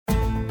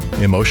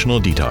Emotional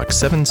Detox,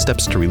 7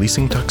 Steps to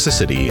Releasing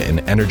Toxicity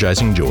and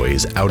Energizing Joy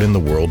is out in the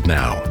world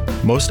now.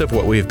 Most of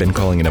what we have been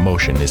calling an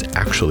emotion is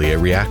actually a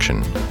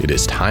reaction. It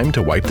is time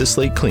to wipe the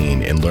slate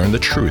clean and learn the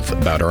truth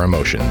about our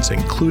emotions,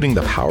 including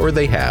the power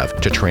they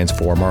have to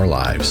transform our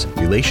lives,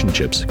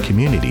 relationships,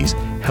 communities,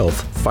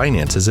 health,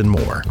 finances, and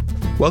more.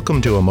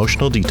 Welcome to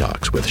Emotional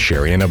Detox with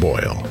Sherianna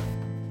Boyle.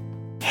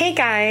 Hey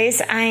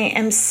guys, I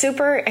am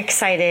super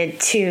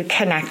excited to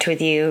connect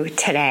with you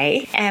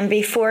today. And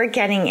before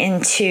getting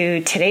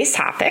into today's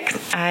topic,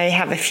 I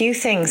have a few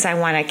things I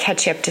want to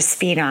catch you up to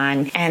speed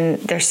on, and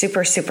they're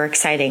super, super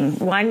exciting.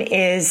 One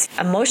is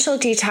Emotional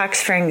Detox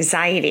for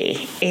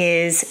Anxiety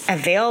is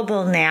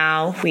available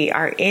now. We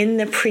are in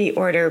the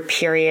pre-order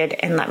period,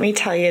 and let me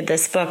tell you,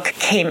 this book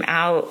came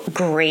out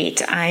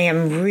great. I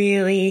am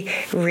really,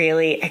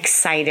 really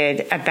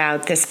excited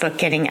about this book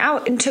getting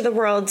out into the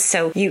world,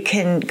 so you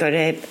can go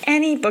to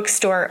any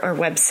bookstore or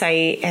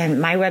website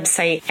and my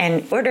website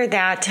and order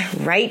that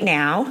right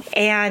now.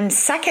 And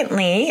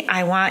secondly,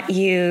 I want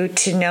you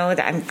to know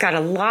that I've got a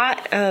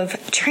lot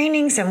of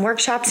trainings and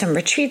workshops and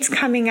retreats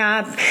coming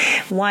up.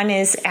 One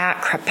is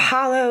at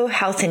Kripalu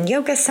Health and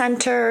Yoga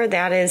Center.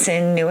 That is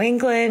in New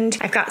England.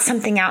 I've got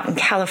something out in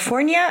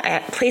California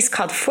at a place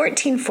called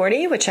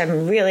 1440, which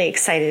I'm really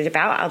excited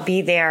about. I'll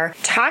be there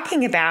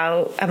talking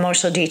about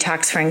emotional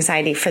detox for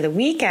anxiety for the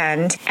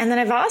weekend. And then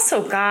I've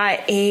also got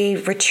a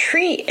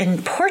retreat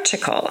in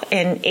Portugal,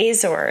 in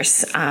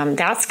Azores.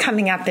 That's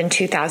coming up in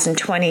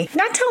 2020.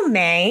 Not till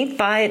May,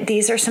 but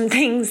these are some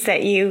things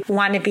that you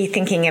want to be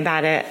thinking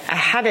about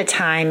ahead of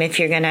time if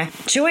you're going to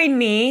join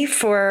me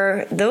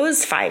for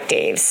those 5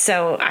 days.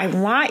 So I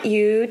want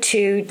you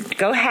to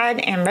go ahead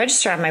and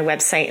register on my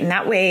website, and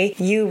that way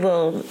you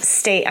will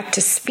stay up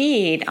to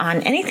speed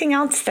on anything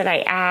else that I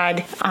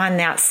add on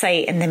that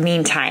site in the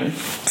meantime.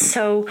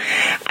 So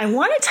I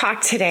want to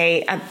talk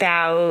today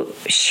about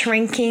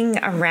shrinking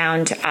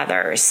around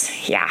others.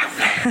 Yeah.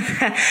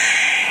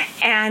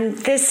 And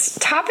this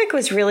topic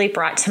was really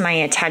brought to my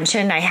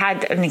attention. I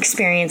had an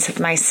experience of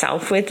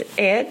myself with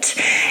it,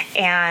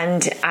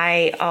 and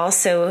I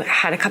also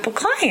had a couple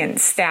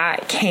clients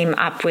that came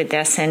up with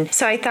this. And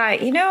so I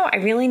thought, I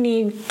really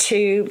need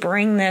to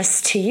bring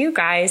this to you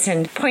guys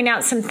and point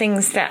out some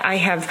things that I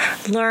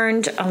have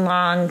learned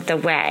along the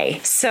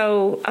way.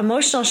 So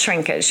emotional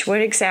shrinkage,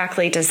 what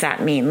exactly does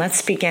that mean?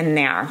 Let's begin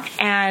there.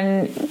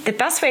 And the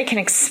best way I can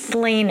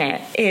explain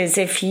it is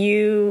if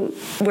you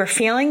were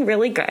feeling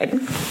really good,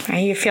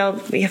 right? You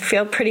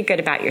feel pretty good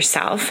about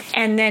yourself,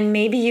 and then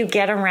maybe you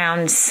get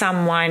around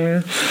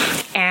someone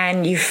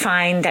and you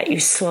find that you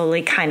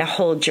slowly kind of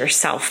hold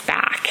yourself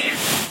back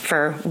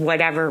for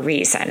whatever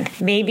reason.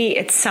 Maybe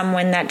it's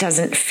someone that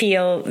doesn't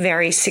feel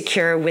very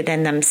secure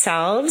within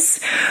themselves,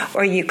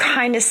 or you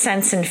kind of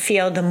sense and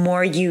feel the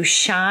more you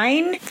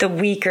shine, the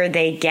weaker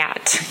they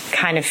get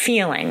kind of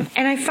feeling.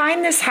 And I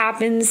find this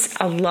happens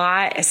a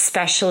lot,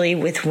 especially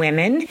with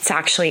women. It's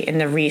actually in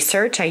the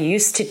research. I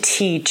used to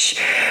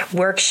teach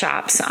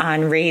workshops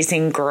on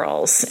raising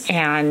girls,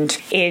 and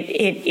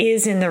it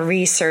is in the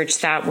research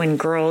that when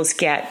girls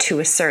get to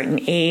a certain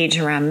age,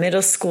 around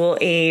middle school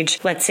age,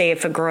 let's say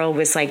if a girl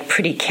was like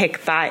pretty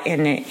kick butt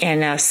in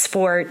a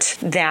sport,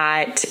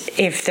 that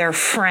if their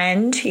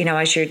friend,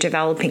 as you're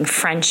developing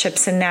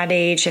friendships in that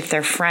age, if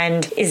their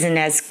friend isn't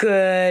as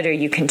good, or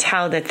you can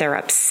tell that they're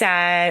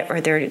upset, or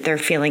they're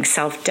feeling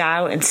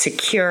self-doubt,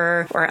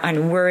 insecure, or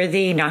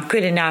unworthy, not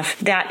good enough,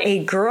 that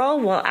a girl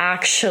will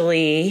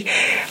actually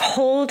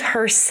hold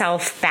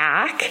herself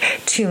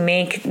back to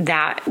make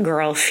that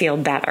girl feel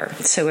better.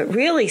 So it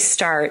really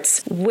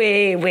starts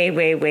way, way,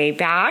 way, way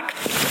back.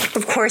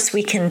 Of course,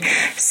 we can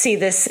see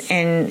this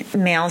in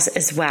males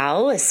as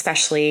well,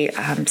 especially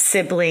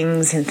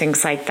siblings and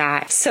things like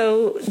that.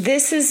 So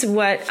this is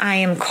what I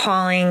am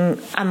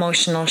calling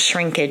emotional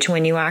shrinkage.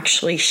 When you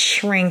actually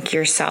shrink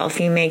yourself,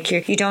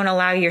 you don't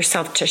allow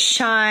yourself to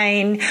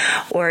shine,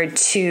 or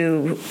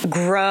to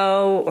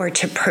grow, or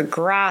to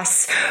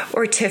progress,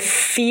 or to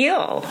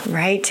feel,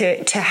 right?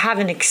 To have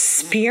an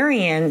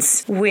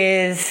experience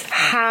with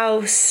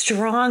how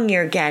strong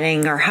you're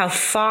getting or how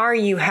far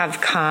you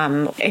have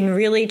come, and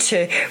really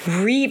to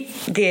reap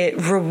the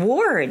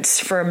rewards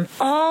from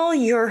all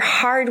your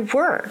hard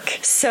work.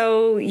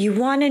 So you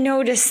want to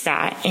notice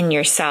that in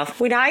yourself.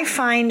 What I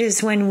find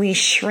is when we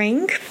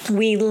shrink,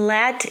 we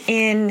let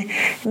in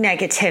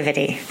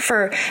negativity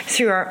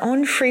through our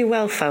own free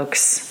will,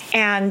 folks.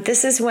 And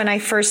this is when I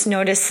first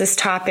noticed this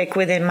topic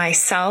within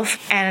myself.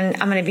 And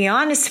I'm going to be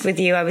honest with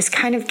you, I was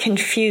kind of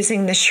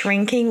confusing the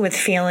shrinking with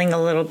feeling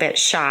a little bit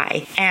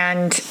shy.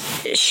 And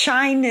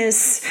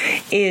shyness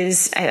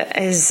is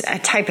a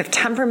type of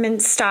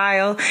temperament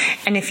style.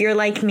 And if you're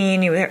like me,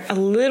 mean, you were a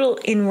little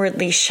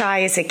inwardly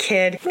shy as a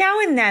kid. Now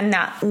and then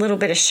that little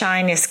bit of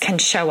shyness can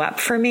show up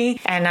for me,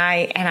 and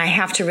I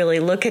have to really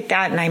look at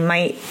that, and I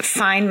might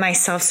find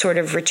myself sort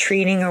of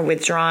retreating or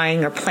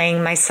withdrawing or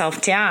playing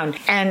myself down.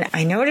 And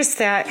I noticed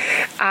that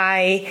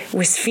I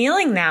was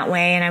feeling that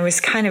way, and I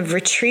was kind of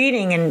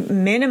retreating and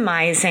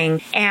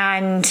minimizing,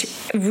 and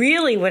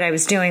really what I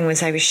was doing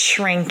was I was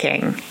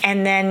shrinking.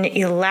 And then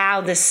you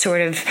allow this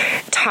sort of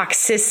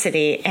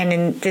toxicity, and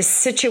in this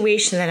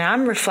situation that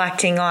I'm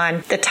reflecting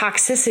on, the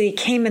toxicity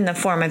came in the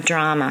form of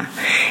drama.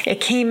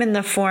 It came in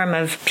the form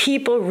of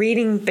people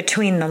reading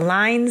between the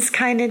lines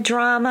kind of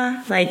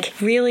drama, like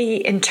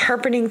really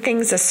interpreting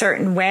things a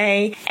certain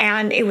way.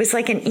 And it was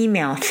like an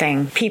email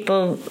thing.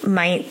 People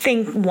might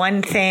think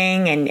one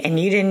thing and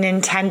you didn't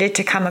intend it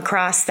to come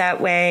across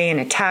that way in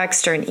a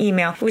text or an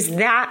email. It was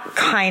that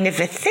kind of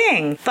a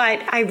thing.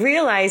 But I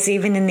realized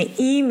even in the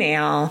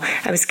email,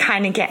 I was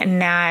kind of getting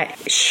that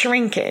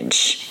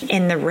shrinkage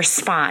in the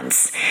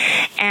response.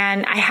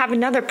 And I have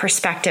another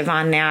perspective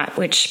on that,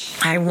 which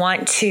I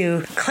want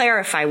to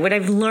clarify what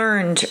I've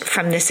learned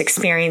from this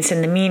experience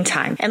in the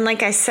meantime. And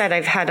like I said,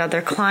 I've had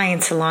other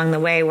clients along the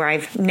way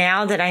where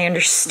now that I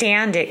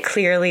understand it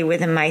clearly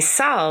within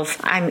myself,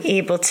 I'm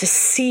able to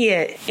see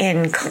it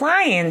in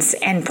clients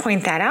and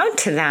point that out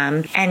to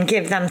them and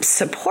give them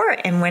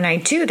support. And when I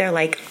do, they're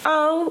like,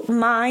 oh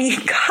my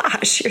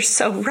gosh, you're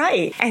so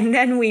right. And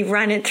then we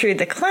run it through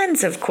the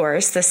cleanse, of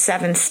course, the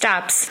 7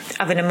 steps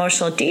of an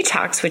emotional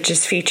detox, which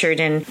is featured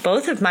in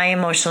both of my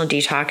emotional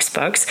detox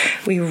books.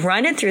 We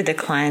run it through the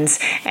cleanse,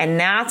 and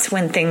that's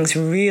when things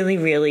really,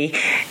 really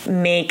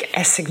make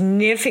a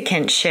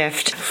significant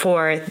shift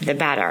for the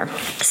better.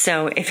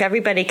 So if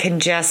everybody can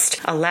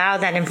just allow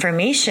that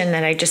information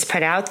that I just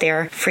put out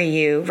there for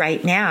you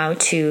right now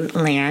to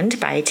land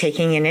by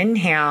taking an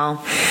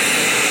inhale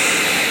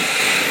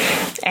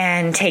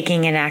and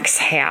taking an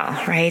exhale,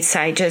 right?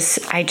 So I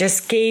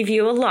just gave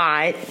you a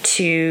lot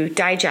to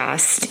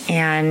digest,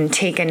 and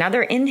take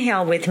another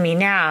inhale with me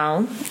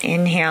now,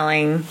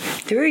 inhaling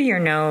through your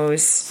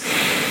nose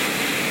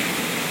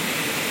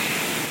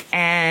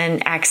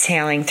and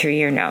exhaling through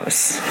your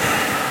nose.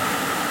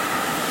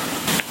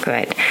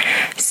 Good.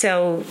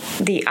 So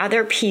the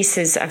other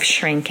pieces of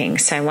shrinking,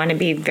 so I want to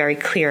be very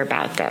clear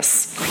about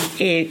this.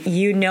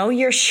 You know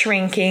you're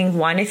shrinking,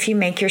 one, if you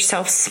make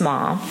yourself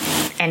small.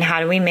 And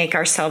how do we make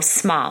ourselves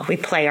small? We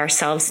play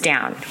ourselves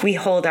down. We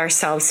hold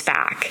ourselves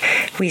back.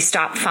 We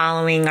stop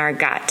following our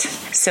gut.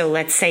 So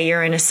let's say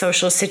you're in a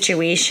social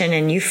situation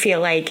and you feel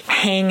like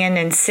hanging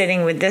and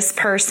sitting with this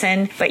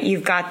person, but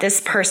you've got this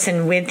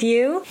person with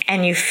you,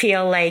 and you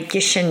feel like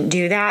you shouldn't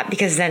do that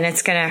because then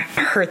it's going to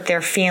hurt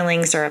their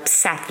feelings or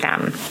upset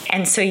them.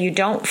 And so you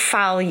don't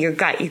follow your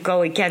gut. You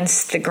go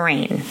against the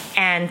grain.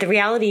 And the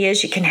reality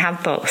is you can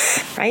have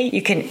both, right?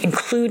 You can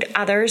include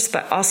others,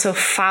 but also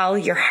follow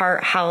your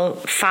heart,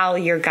 follow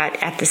your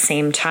gut at the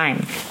same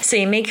time. So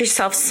you make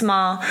yourself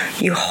small.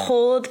 You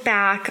hold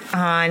back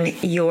on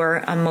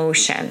your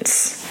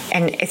emotions.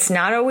 And it's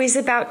not always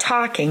about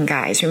talking,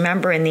 guys.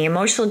 Remember, in the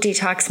emotional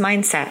detox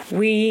mindset,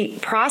 we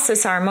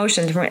process our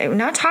emotions. We're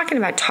not talking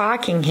about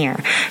talking here.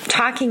 I'm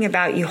talking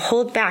about you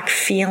hold back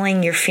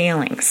feeling your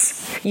feelings.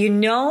 You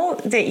know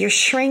that you're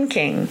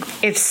shrinking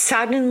if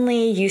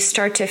suddenly you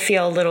start to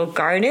feel a little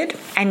guarded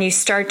and you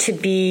start to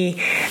be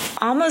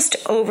almost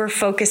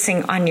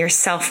over-focusing on your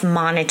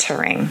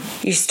self-monitoring.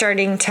 You're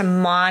starting to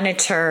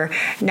monitor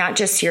not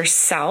just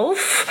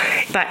yourself,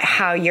 but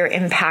how you're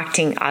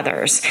impacting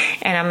others.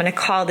 And I'm going to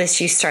call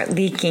this, you start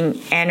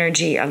leaking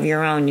energy of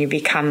your own. You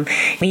become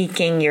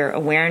leaking, your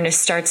awareness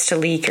starts to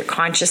leak, your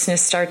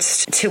consciousness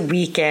starts to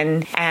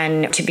weaken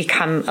and to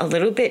become a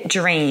little bit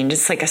drained.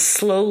 It's like a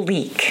slow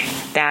leak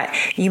that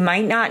you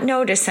might not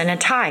notice in a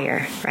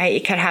tire, right?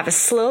 You could have a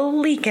slow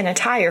leak in a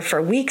tire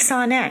for weeks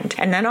on end,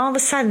 and then all of a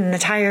sudden the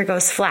tire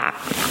goes flat.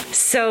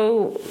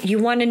 So you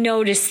want to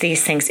notice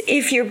these things.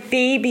 If you're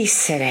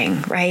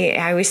babysitting, right?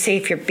 I always say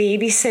if you're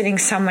babysitting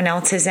someone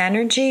else's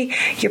energy,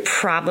 you're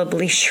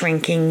probably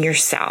shrinking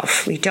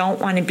yourself. We don't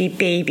want to be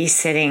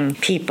babysitting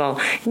people,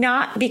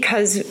 not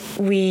because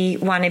we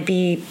want to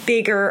be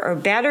bigger or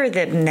better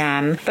than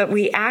them, but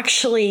we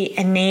actually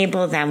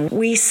enable them.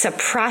 We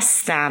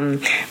suppress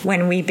them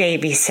when we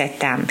babysit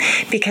them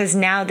because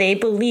now they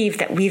believe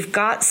that we've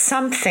got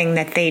something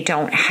that they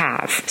don't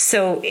have.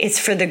 So it's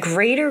for the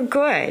greater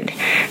good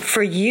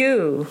for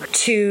you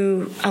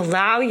to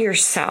allow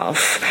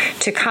yourself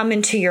to come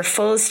into your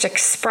fullest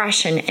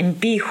expression and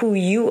be who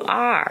you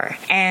are,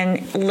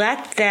 and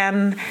let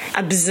them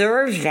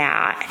observe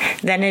that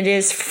than it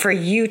is for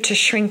you to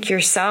shrink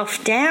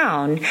yourself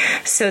down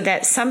so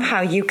that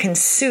somehow you can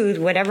soothe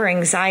whatever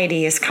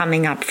anxiety is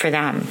coming up for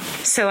them.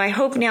 So I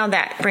hope now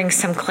that brings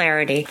some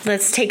clarity.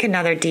 Let's take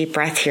another deep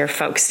breath here,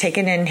 folks. Take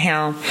an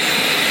inhale.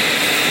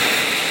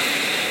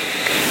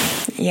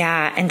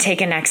 Yeah, and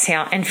take an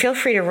exhale. And feel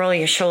free to roll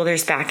your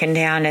shoulders back and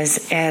down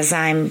as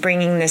I'm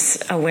bringing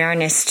this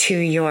awareness to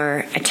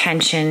your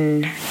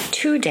attention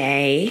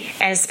today,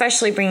 and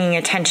especially bringing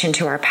attention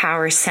to our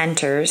power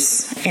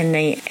centers. In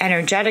the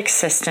energetic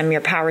system,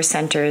 your power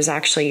center is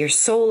actually your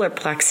solar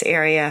plex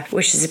area,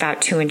 which is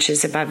about 2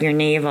 inches above your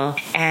navel.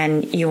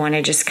 And you want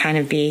to just kind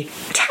of be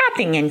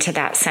tapping into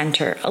that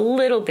center a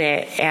little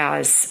bit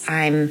as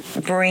I'm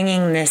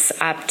bringing this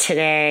up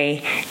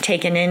today.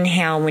 Take an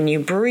inhale when you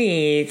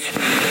breathe,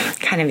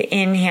 kind of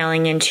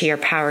inhaling into your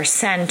power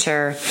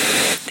center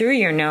through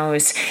your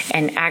nose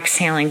and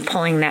exhaling,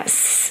 pulling that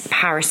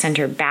power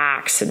center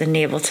back. So the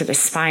navel to the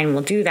spine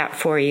will do that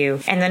for you.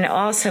 And then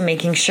also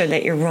making sure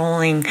that you're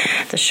rolling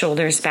the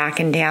shoulders back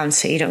and down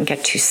so you don't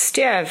get too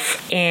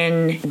stiff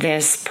in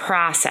this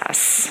process.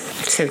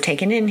 So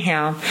take an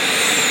inhale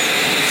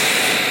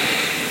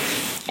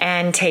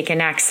and take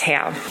an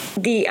exhale.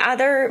 The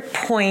other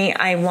point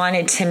I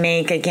wanted to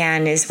make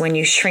again is when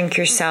you shrink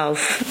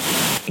yourself,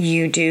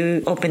 you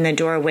do open the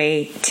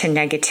doorway to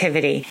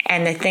negativity.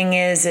 And the thing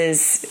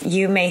is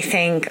you may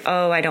think,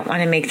 oh, I don't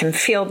want to make them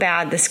feel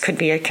bad. This could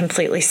be a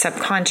completely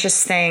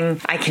subconscious thing.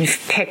 I can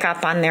pick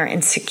up on their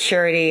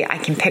insecurity. I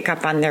can pick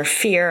up on their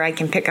fear. I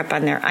can pick up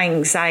on their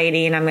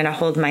anxiety, and I'm going to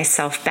hold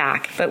myself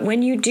back. But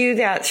when you do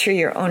that through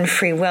your own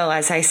free will,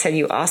 as I said,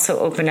 you also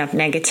open up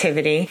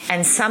negativity.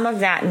 And some of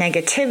that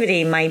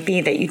negativity might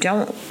be that you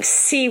don't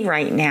see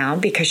right now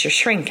because you're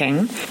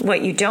shrinking.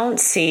 What you don't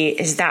see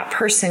is that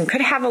person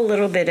could have a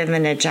little bit of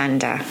an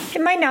agenda.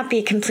 It might not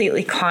be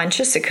completely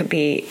conscious. It could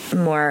be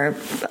more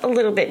a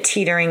little bit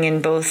teetering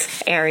in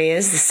both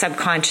areas, the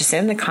subconscious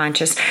and the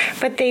conscious,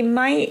 but they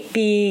might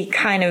be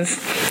kind of,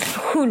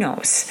 who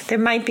knows? There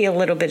might be a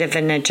little bit of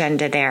an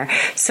agenda there.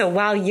 So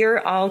while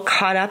you're all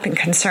caught up and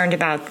concerned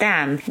about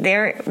them,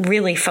 they're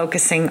really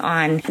focusing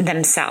on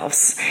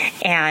themselves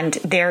and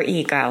their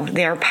ego,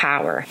 their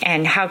power,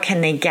 and how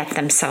can they get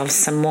themselves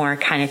some more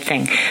kind of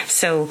thing.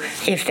 So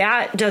if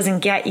that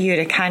doesn't get you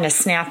to kind of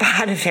snap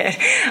out of it,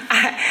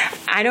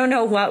 I don't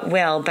know what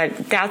will,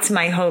 but that's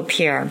my hope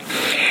here.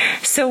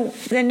 So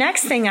the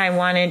next thing I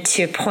wanted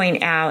to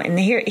point out, and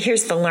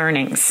here's the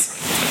learnings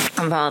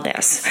of all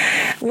this.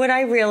 What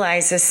I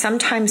realize is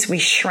sometimes we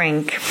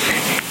shrink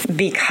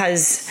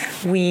because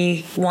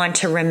we want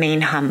to remain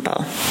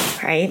humble,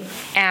 right?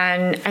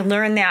 And I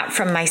learned that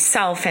from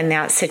myself in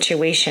that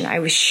situation. I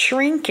was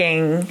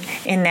shrinking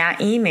in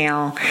that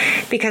email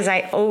because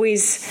I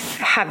always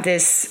have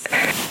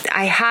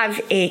I have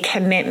a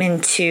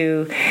commitment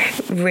to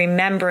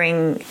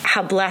remembering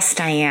how blessed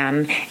I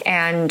am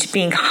and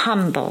being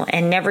humble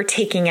and never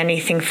taking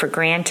anything for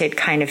granted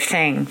kind of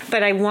thing.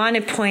 But I want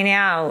to point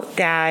out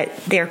that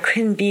there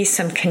can be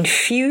some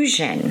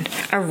confusion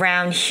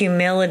around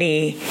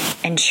humility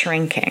and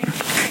shrinking.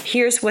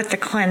 Here's what the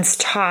cleanse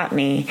taught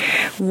me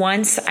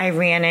once I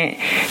ran it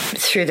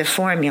through the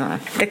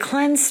formula. The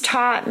cleanse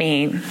taught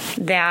me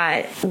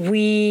that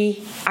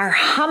we are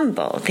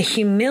humble. The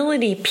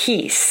humility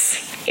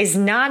piece is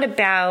not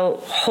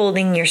about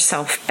holding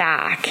yourself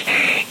back.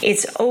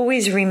 It's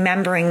always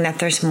remembering that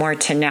there's more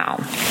to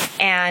know.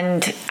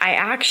 And I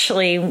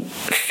actually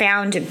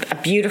found a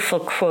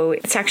beautiful quote.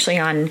 It's actually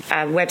on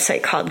a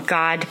website called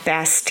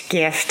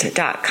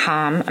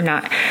godbestgift.com.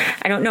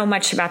 I don't know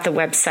much about the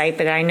website,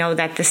 but I know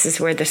that this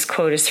is where this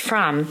quote is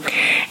from.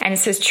 And it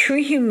says,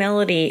 true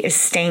humility is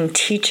staying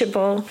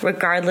teachable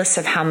regardless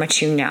of how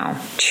much you know.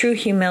 True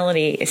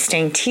humility is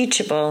staying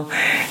teachable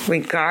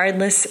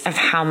regardless of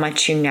how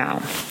much you know.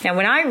 Now,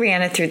 when I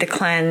ran it through the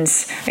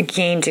cleanse, I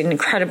gained an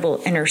incredible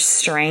inner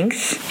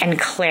strength and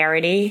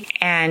clarity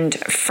and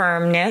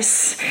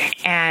firmness,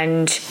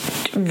 and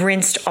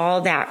rinsed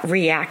all that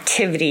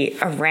reactivity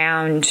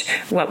around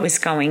what was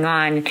going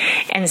on.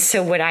 And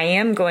so what I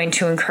am going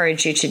to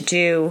encourage you to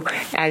do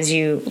as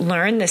you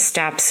learn the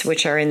steps,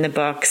 which are in the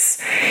books,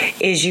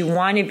 is you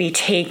want to be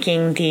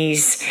taking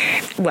these,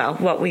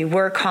 what we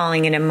were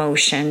calling an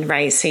emotion,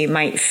 right? So you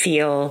might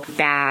feel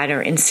bad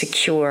or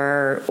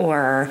insecure,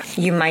 or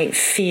you might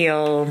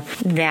feel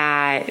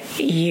that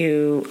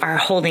you are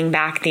holding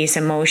back these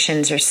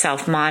emotions or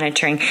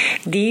self-monitoring.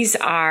 These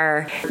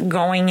are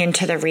going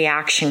into the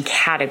reaction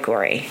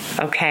category,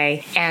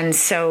 okay? And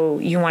so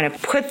you want to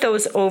put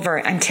those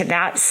over onto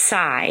that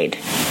side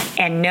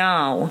and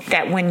know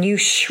that when you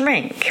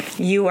shrink,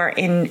 you are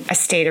in a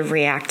state of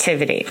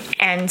reactivity.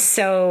 And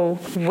so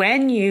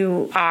when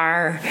you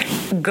are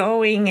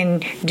going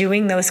and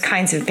doing those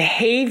kinds of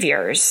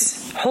behaviors,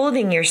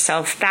 holding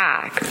yourself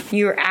back,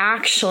 you're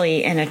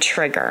actually in a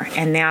trigger.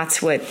 And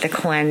that's what the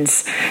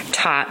cleanse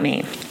taught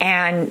me.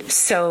 And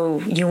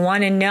so you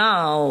want to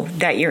know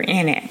that you're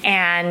in it. it.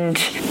 And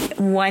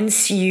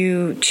once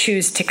you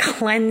choose to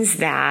cleanse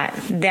that,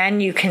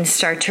 then you can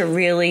start to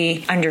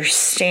really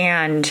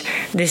understand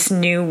this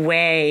new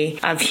way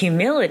of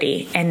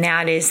humility. And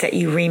that is that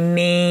you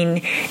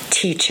remain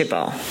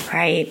teachable,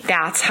 right?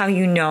 That's how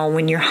you know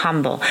when you're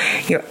humble.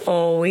 You're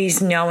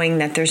always knowing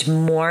that there's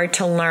more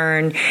to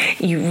learn.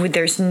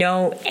 There's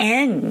no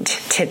end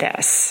to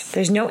this.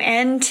 There's no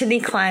end to the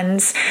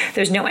cleanse.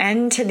 There's no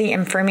end to the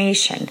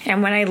information.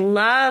 And what I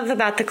love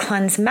about the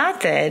cleanse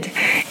method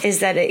is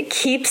that it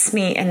keeps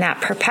me in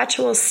that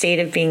perpetual state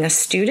of being a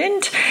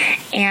student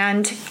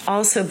and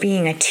also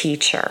being a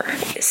teacher.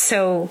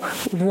 So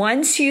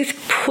once you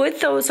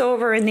put those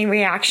over in the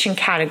reaction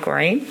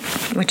category,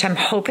 which I'm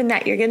hoping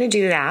that you're going to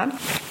do that,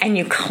 and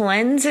you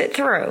cleanse it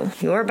through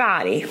your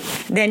body,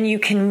 then you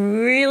can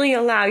really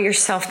allow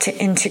yourself to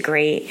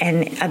integrate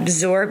and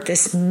absorb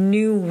this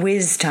new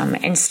wisdom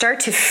and start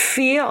to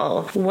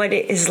feel what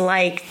it is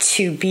like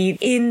to be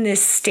in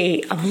this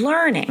state of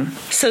learning.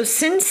 So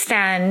since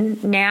then,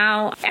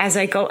 now as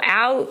I go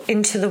out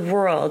into the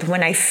world,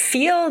 when I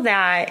feel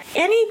that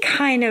any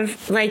kind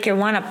of like I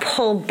want to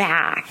pull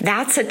back,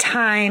 that's a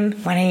time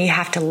when you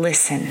have to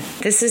listen.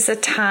 This is a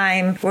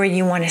time where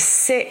you want to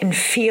sit and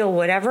feel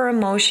whatever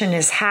emotion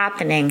is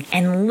happening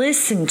and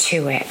listen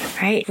to it,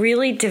 right?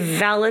 Really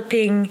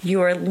developing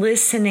your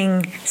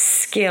listening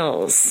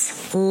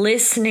skills,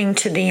 listening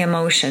to the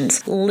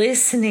emotions,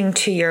 listening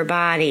to your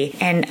body,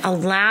 and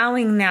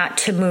allowing that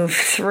to move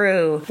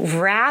through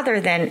rather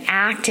than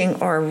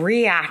acting or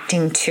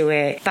reacting to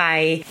it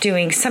by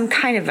doing some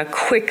kind of a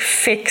quick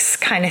fix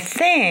kind of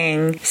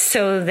thing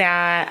so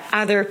that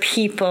other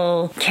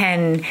people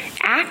can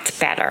act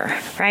better,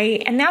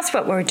 right? And that's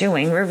what we're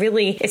doing.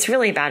 It's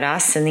really about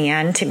us in the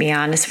end, to be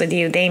honest with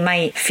you. They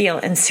might feel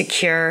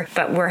insecure,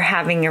 but we're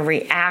having a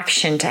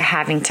reaction to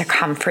having to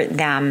comfort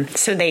them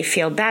so they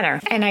feel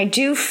better. And I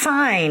do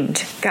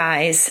find,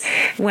 guys,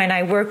 when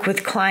I work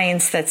with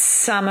clients that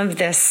some of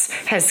this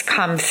has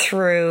come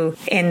through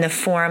in the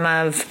form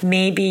of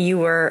maybe you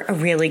were a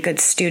really good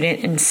student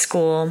in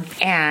school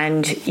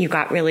and you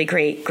got really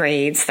great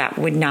grades. That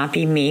would not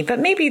be me, but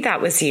maybe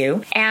that was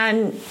you.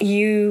 And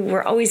you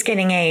were always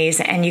getting A's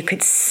and you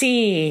could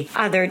see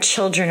other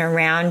children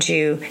around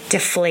you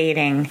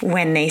deflating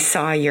when they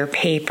saw your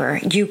paper.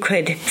 You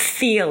could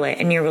feel it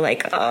and you were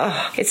like,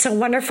 oh, it's so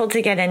wonderful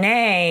to get an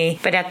A,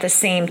 but at the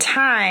same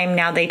time,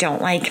 now they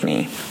don't like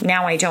me.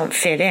 Now I don't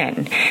fit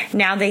in.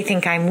 Now they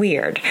think I'm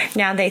weird.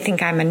 Now they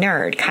think I'm a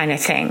nerd kind of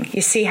thing.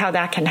 You see how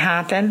that can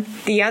happen?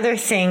 The other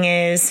thing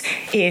is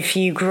if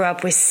you grew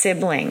up with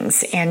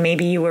siblings and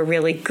maybe you were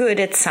really good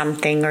at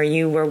something or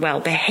you were well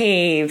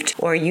behaved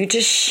or you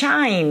just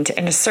shined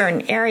in a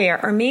certain area,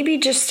 or maybe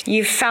just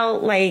you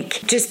felt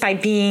like just by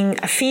being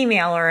a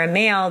female or a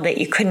male that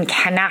you couldn't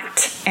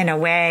connect in a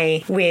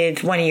way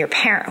with one of your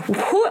parents,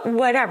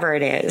 whatever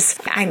it is.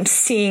 I'm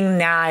seeing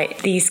that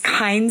these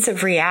kinds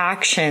of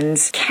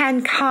reactions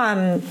can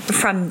come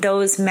from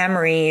those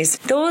memories,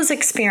 those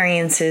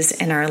experiences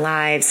in our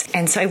lives.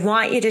 And so I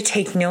want you to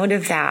take note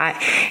of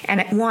that.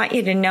 And I want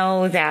you to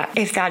know that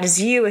if that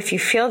is you, if you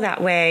feel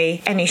that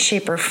way, any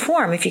shape or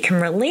form, if you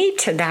can relate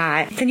to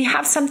that, then you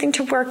have something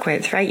to work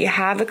with, right? You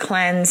have a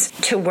cleanse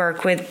to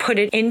work with. Put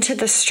it into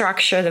the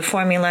structure, the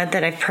formula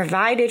that I've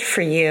provided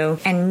for you,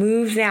 and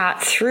move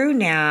that through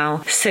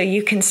now so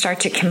you can start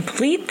to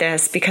complete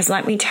this. Because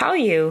let me tell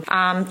you,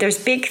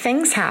 there's big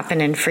things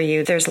happening for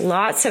you. There's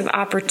lots of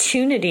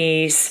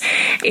opportunities.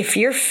 If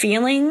you're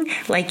feeling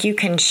like you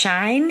can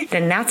shine,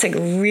 then that's a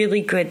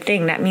really good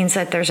thing. That means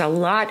that there's a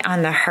lot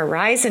on the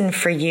horizon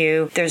for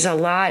you. There's a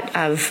lot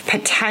of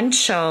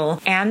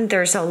potential and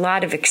there's a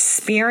lot of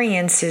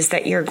experiences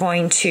that you're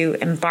going to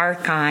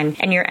embark on,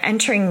 and you're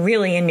entering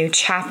really a new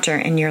chapter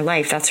in your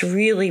life. That's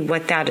really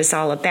what that is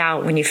all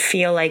about. When you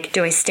feel like,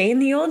 do I stay in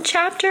the old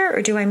chapter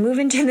or do I move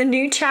into the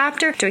new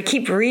chapter? Do I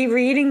keep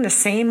rereading the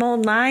same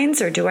old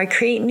lines or do I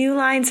create new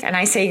lines? And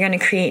I say you're going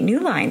to create new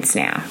lines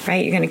now,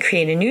 right? You're going to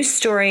create a new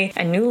story,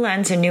 a new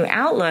lens, a new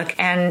outlook.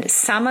 And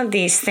some of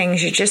these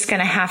things, you're just going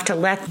to have to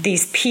let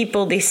these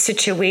people, these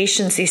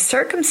situations, these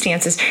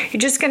circumstances, you're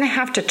just going to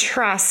have to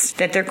trust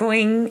that they're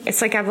going,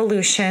 it's like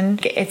evolution.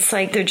 It's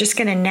like they're just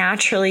going to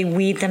naturally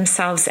weed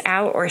themselves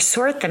out or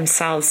sort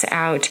themselves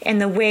out in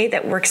the way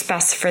that works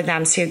best for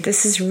them. So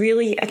this is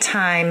really a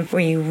time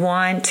where you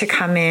want to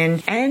come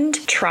in and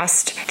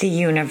trust the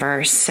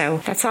universe. So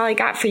that's all I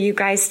got for you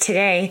guys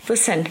today.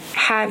 Listen,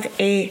 have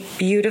a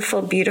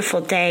beautiful,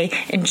 beautiful day.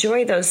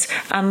 Enjoy those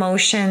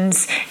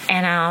emotions,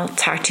 and I'll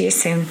talk to you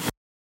soon.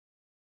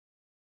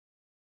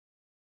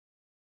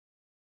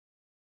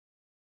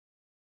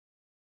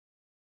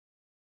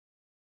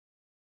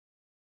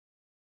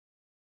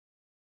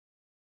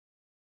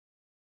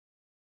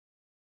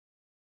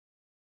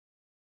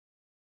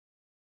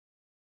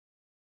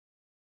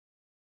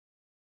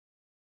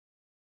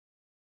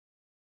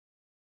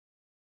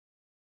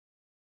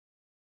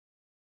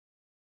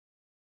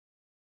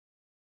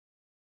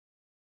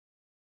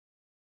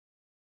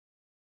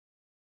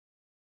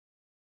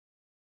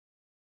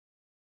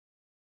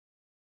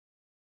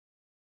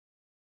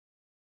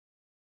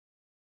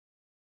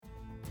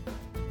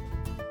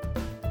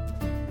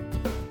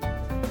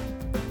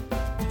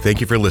 Thank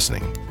you for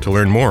listening. To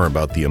learn more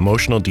about the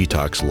Emotional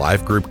Detox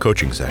live group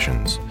coaching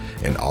sessions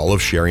and all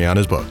of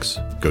Sherianna's books,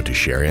 go to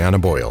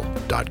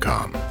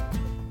sheriannaboyle.com.